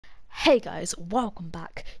Hey guys, welcome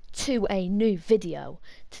back to a new video.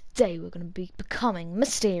 Today we're going to be becoming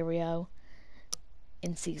Mysterio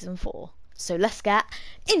in Season 4. So let's get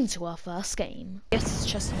into our first game. Yes, it's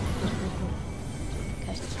just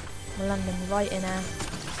okay, we're landing right in there.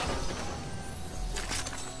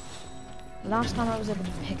 Last time I was able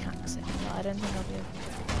to pickaxe it, but I don't think I'll be able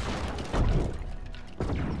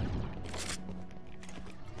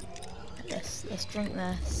to. Let's drink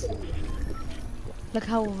this. Look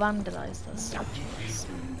how vandalized that statue is.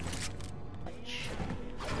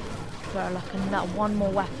 Got like one more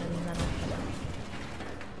weapon and then I'll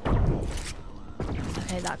kill him.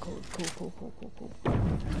 Okay, that cool.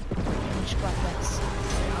 Just grab this.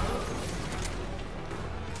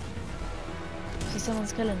 See,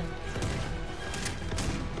 someone's killing him.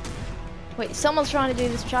 Wait, someone's trying to do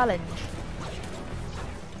this challenge.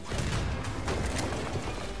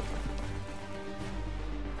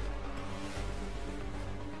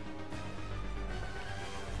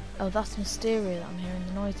 Oh, that's Mysterio that I'm hearing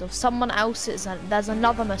the noise of. Someone else is. There's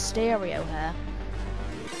another Mysterio here.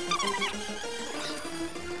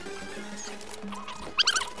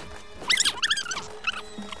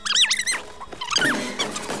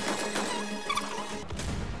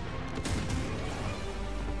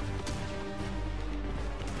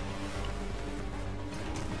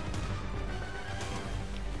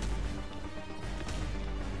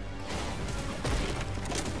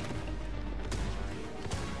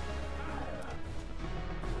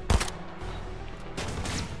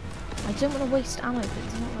 I don't want to waste ammo, but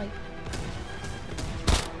it's not like...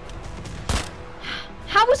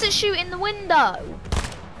 How was it shooting the window?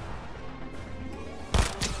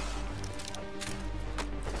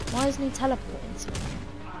 Why isn't he teleporting to me?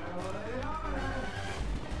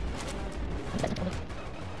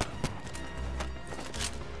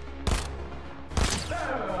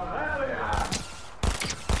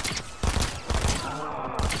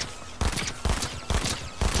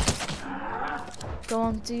 Go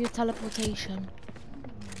on, do your teleportation.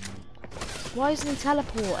 Why isn't he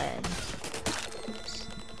teleporting?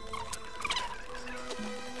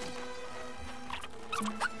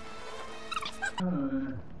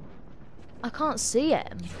 I can't see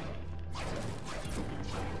him.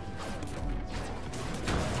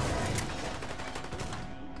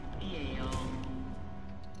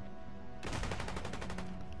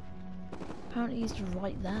 Apparently he's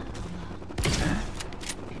right there.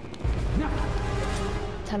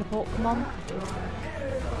 Teleport, come on.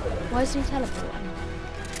 Why is he teleporting?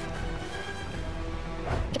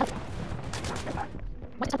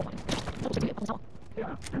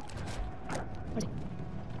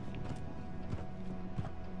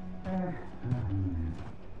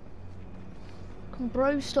 Can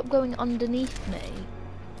bro stop going underneath me?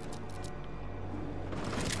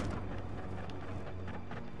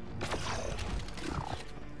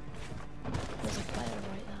 There's a player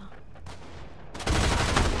right there.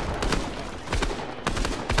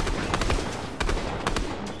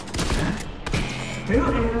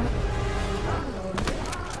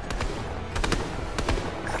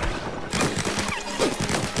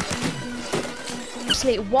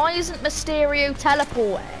 Honestly, why isn't Mysterio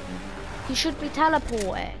teleporting? He should be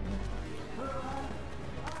teleporting.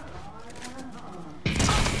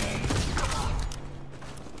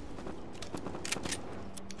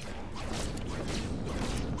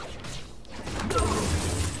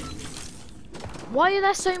 Why are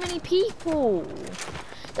there so many people?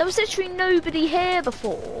 There was literally nobody here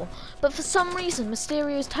before, but for some reason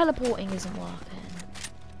Mysterio's teleporting isn't working.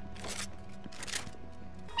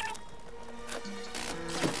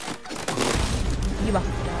 You have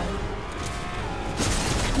to die.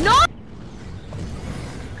 No!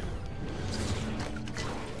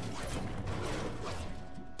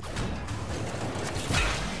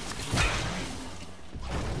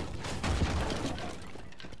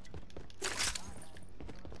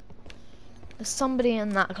 There's somebody in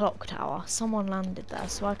that clock tower. Someone landed there,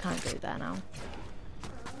 so I can't go there now.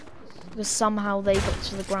 Because somehow they got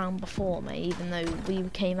to the ground before me, even though we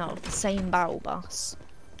came out of the same battle bus.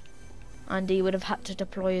 And he would have had to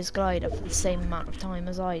deploy his glider for the same amount of time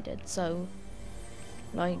as I did, so...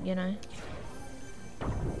 Like, you know...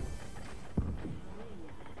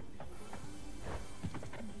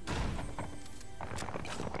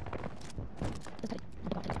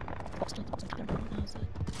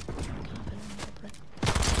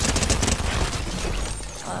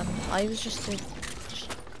 I was just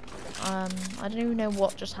I don't even know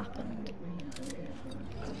what just happened.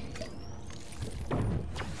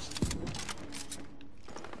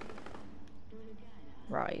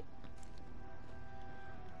 Right.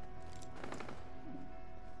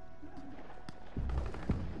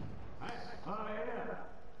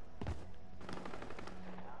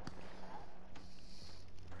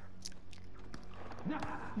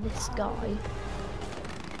 this guy.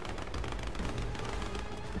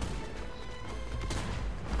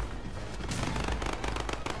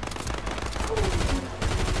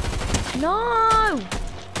 No!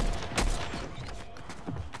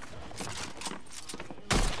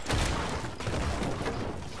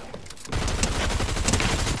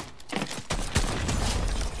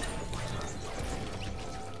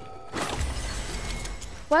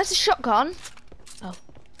 Where's the shotgun? Oh.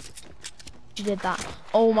 You did that.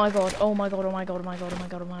 Oh my god, oh my god, oh my god, oh my god, oh my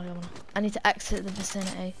god, oh my god. I need to exit the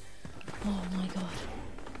vicinity. Oh my god.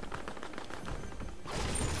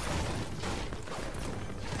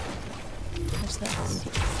 What's this?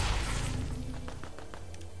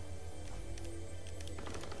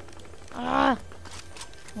 Ah!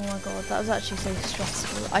 Oh my god, that was actually so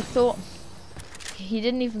stressful. I thought he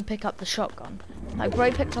didn't even pick up the shotgun. Like,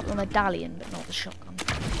 Bro picked up the medallion, but not the shotgun.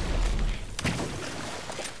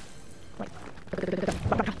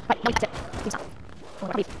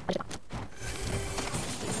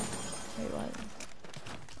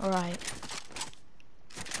 Alright.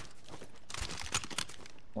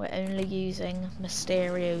 We're only using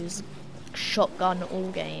Mysterio's shotgun all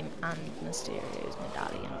game and Mysterio's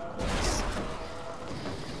medallion, of course.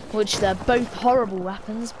 Which they're both horrible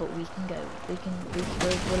weapons, but we can go.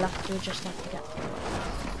 We'll have to just have to get through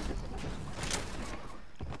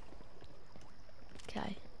it.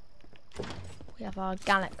 Okay. We have our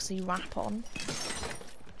galaxy wrap on.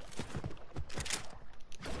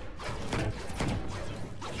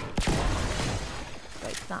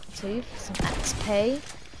 Break that too for some XP.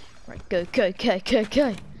 Right, go.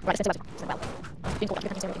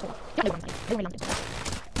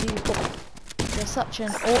 You're such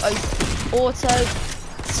an auto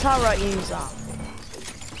turret user.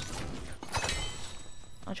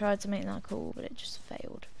 I tried to make that cool, but it just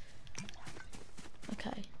failed.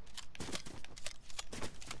 Okay.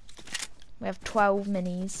 We have 12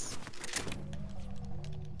 minis.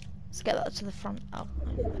 Let's get that to the front. Oh,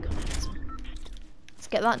 I can't. Let's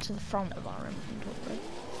get that to the front of our inventory.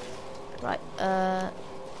 Right,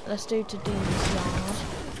 let's do to Doom's yard.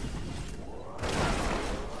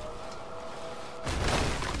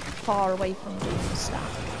 Far away from Doom's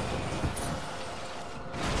stack.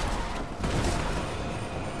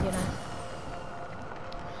 You know?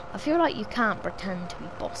 I feel like you can't pretend to be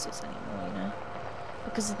bosses anymore, you know?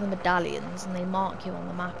 Because of the medallions, and they mark you on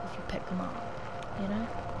the map if you pick them up, you know?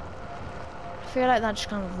 I feel like that just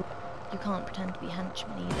kind of... You can't pretend to be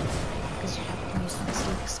henchmen either, because you have to use the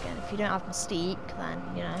Mystique skin. If you don't have Mystique, then,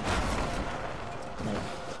 you know... Like,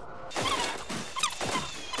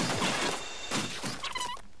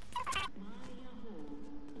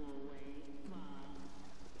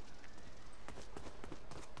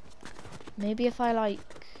 maybe if I, like,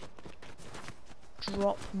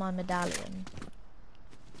 drop my medallion,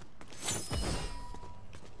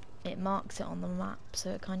 it marks it on the map, so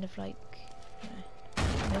it kind of, like, you know,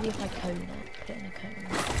 maybe if I cone it, put it in a cone.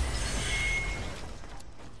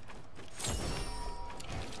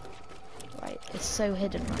 Right, it's so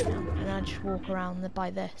hidden right now, and I just walk around by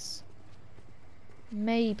this.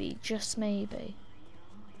 Maybe, just maybe,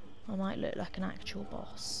 I might look like an actual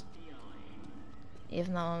boss.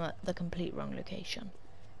 Even though I'm at the complete wrong location.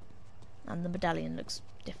 And the medallion looks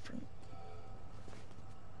different.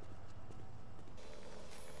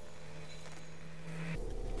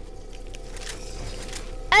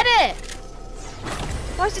 Edit!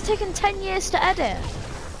 Why is it taking 10 years to edit?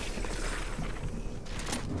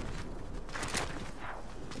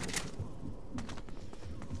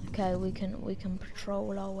 Okay, we can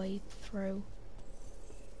patrol our way through.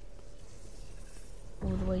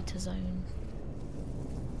 All the way to zone.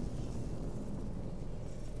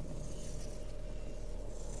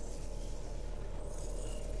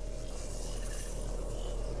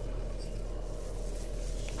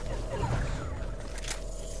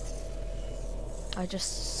 I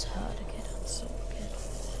just heard a kid, I saw a kid.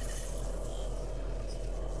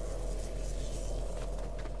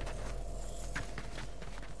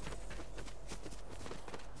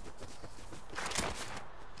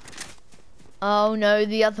 Oh no,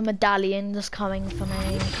 the other medallion is coming for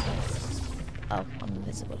me. Oh, I'm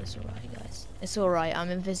invisible, it's alright guys. It's alright,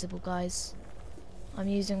 I'm invisible guys. I'm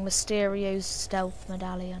using Mysterio's stealth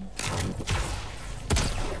medallion.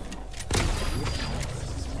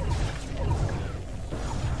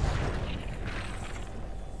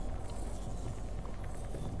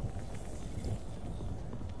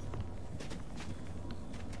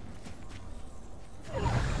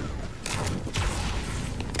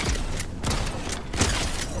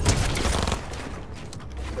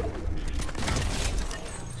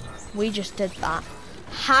 We just did that.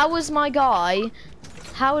 How was my guy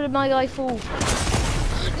How did my guy fall?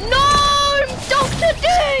 No! Doctor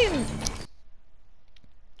Doom!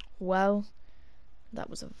 Well, that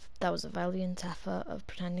was a valiant effort of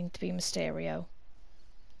pretending to be Mysterio.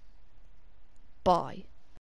 Bye.